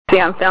See,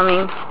 I'm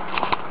filming.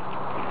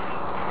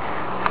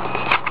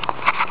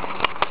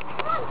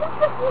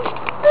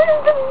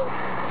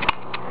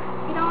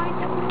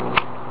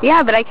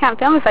 Yeah, but I can't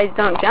film if I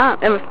don't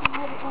jump. If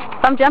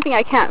I'm jumping,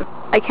 I can't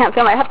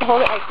film. I have to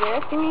hold it like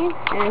this, you mean,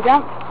 and then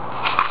jump.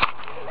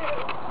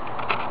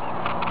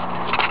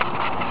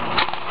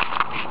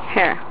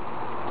 Here.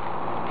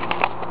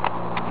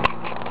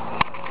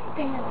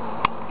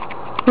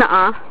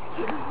 Nuh-uh.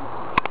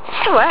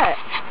 What?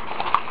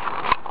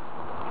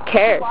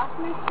 Cares?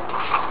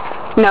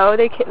 No,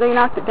 they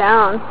knocked it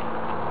down.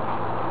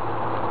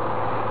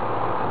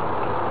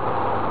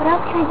 What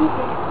else can I do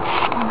here?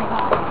 Oh my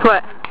god.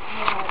 What?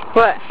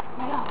 What? Oh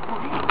my god.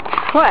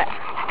 What?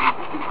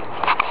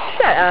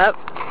 Shut up.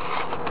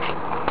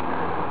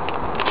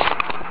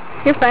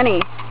 You're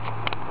funny.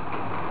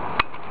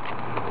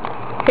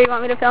 Hey, you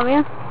want me to film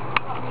you?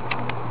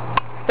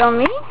 Film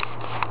me?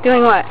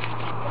 Doing what?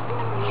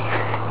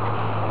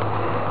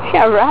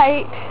 Yeah,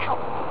 right.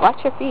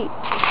 Watch your feet.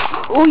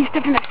 Oh, you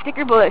stepped in that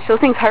sticker bullet. Those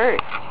things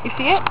hurt. You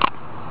see it?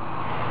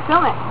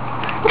 Film it.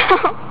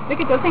 Look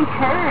at those things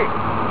hurt.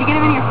 You get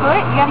them in your foot,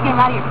 you gotta get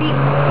them out of your feet.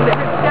 Does it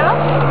hurt still?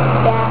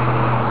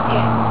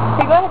 Yeah.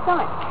 Okay, go ahead, film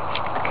it.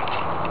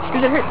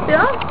 Does it hurt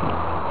still?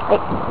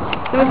 Wait.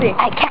 Let me see.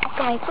 I can't look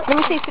at my foot. Let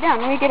me see. Sit down.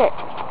 Let me get it.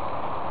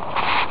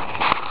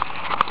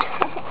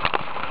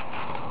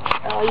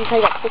 Oh, you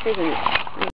probably got stickers in it.